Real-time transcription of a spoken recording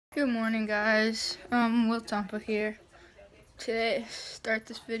Good morning, guys. lacikatompa here. Today, start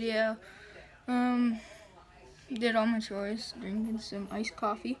this video. Did all my chores, drinking some iced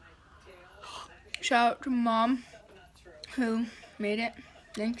coffee. Shout out to Mom, who made it.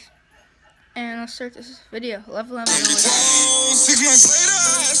 Thanks. And let's start this video. Love. 6 months later,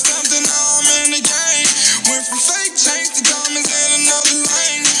 I stopped and now I'm in the game. Went from fake chains to diamonds in another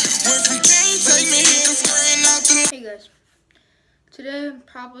lane. Went from king, take me here to screen out the. Hey guys. Today I'm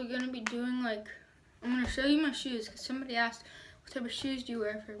probably going to be doing I'm going to show you my shoes because somebody asked what type of shoes do you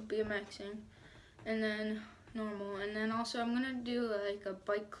wear for BMXing, and then normal, and then also I'm going to do a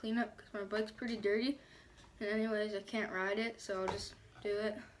bike cleanup because my bike's pretty dirty, and anyways I can't ride it, so I'll just do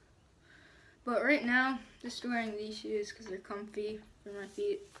it. But right now, just wearing these shoes because they're comfy for my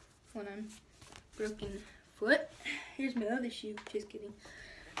feet when I'm broken foot. Here's my other shoe, just kidding.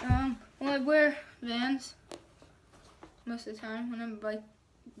 Well, I wear Vans most of the time when I'm bike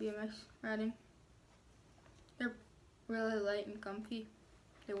BMX riding. They're really light and comfy.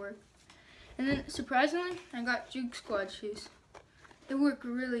 They work. And then surprisingly, I got Juke Squad shoes. They work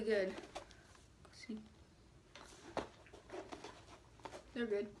really good. See, they're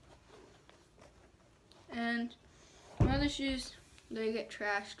good. And my other shoes, they get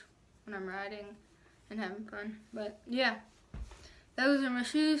trashed when I'm riding and having fun. But yeah, those are my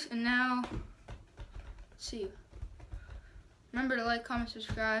shoes. And now, let's see. Remember to like, comment,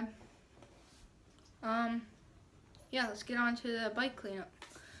 subscribe. Yeah, let's get on to the bike cleanup.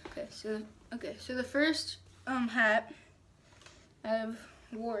 Okay, so the first hat, I have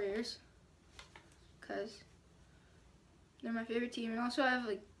Warriors, cause they're my favorite team, and also I have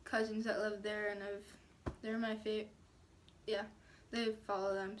cousins that live there, and they're my favorite. Yeah, they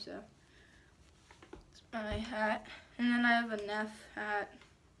follow them, so it's my hat. And then I have a Neff hat,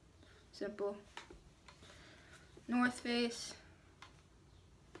 simple. North Face.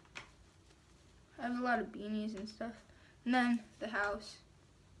 I have a lot of beanies and stuff. And then the house.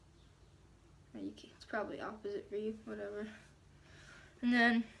 It's probably opposite for you, whatever. And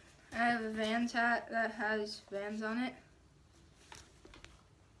then I have a Vans hat that has Vans on it.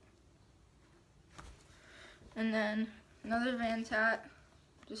 And then another Vans hat,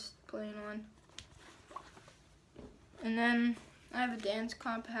 just plain one. And then I have a dance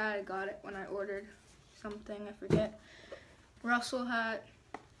comp hat. I got it when I ordered something, I forget. Russell hat,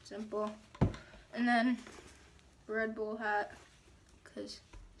 simple. And then Red Bull hat, because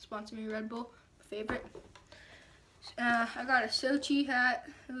sponsor me Red Bull, my favorite. I got a Sochi hat.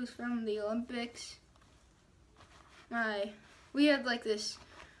 It was from the Olympics. We had this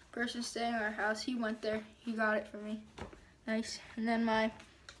person staying at our house. He went there. He got it for me. Nice. And then my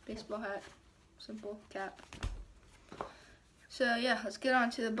baseball hat, simple cap. So yeah, let's get on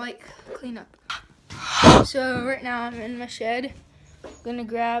to the bike cleanup. So right now I'm in my shed. I'm gonna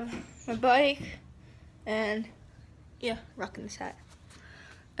grab my bike and yeah, rocking this hat.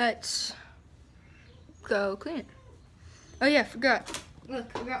 Let's go clean it. Oh yeah, forgot.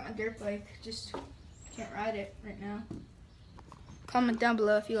 Look, I got my dirt bike. Just can't ride it right now. Comment down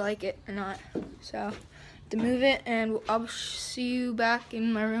below if you like it or not. So to move it, and I'll see you back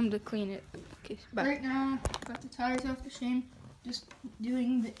in my room to clean it. Okay, bye. Right now, got the tires off the shim. Just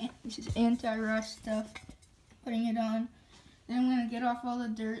doing this is anti-rust stuff. Putting it on. Then I'm gonna get off all the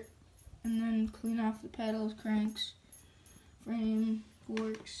dirt and then clean off the pedals, cranks, frame,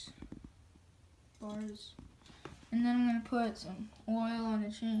 forks, bars. And then I'm gonna put some oil on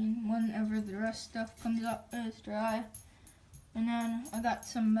the chain whenever the rust stuff comes up and it's dry. And then I got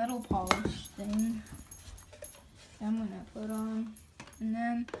some metal polish thing I'm gonna put on. And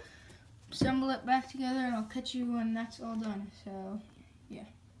then assemble it back together, and I'll catch you when that's all done. So yeah,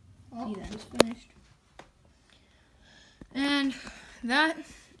 see that is finished. And that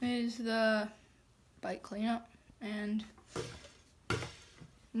is the bike cleanup, and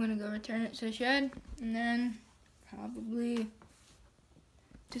I'm gonna go return it to the shed, and then probably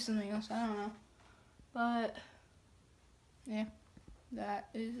do something else, I don't know. But yeah, that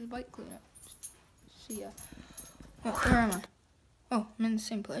is the bike cleanup. See ya. Oh, where am I? Oh, I'm in the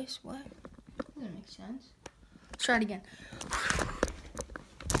same place. What? Doesn't make sense. Let's try it again.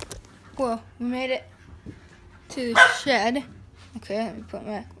 Well, we made it to the shed. Okay, let me put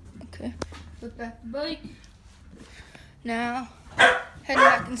back the bike. Now, heading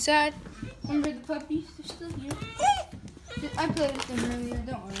back inside. Remember the puppies? They're still here. I played with them earlier,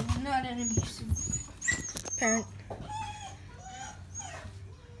 don't worry. I'm not an abusive parent.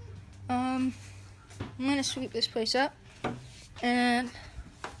 I'm gonna sweep this place up, and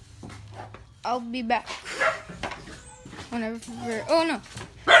I'll be back whenever oh no.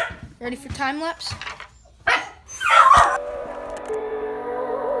 Ready for time lapse?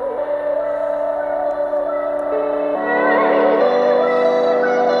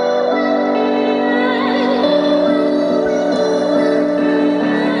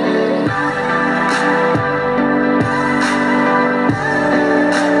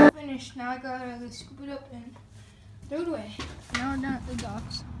 scoop it up and throw it away. Now we're down at the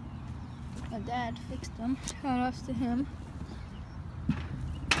docks. My dad fixed them. Shout outs to him.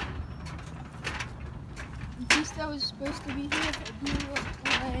 Insta was supposed to be here. It blew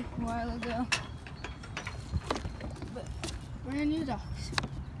away a while ago. But brand new docks.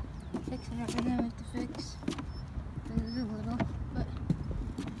 Fixing everything I have to fix. There's a little, but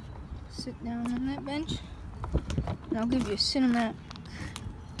sit down on that bench and I'll give you a cinematic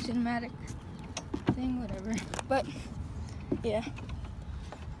thing, whatever. But yeah.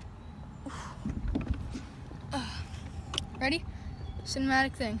 Ready?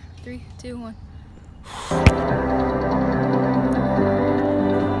 Cinematic thing. 3, 2, 1.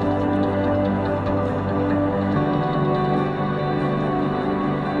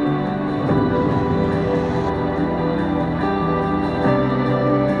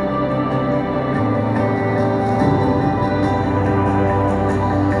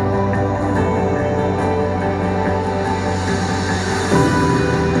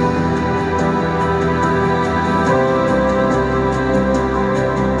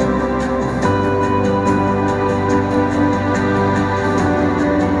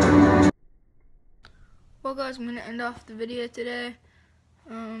 Well guys, I'm going to end off the video today.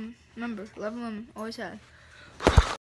 Remember, love them, always have.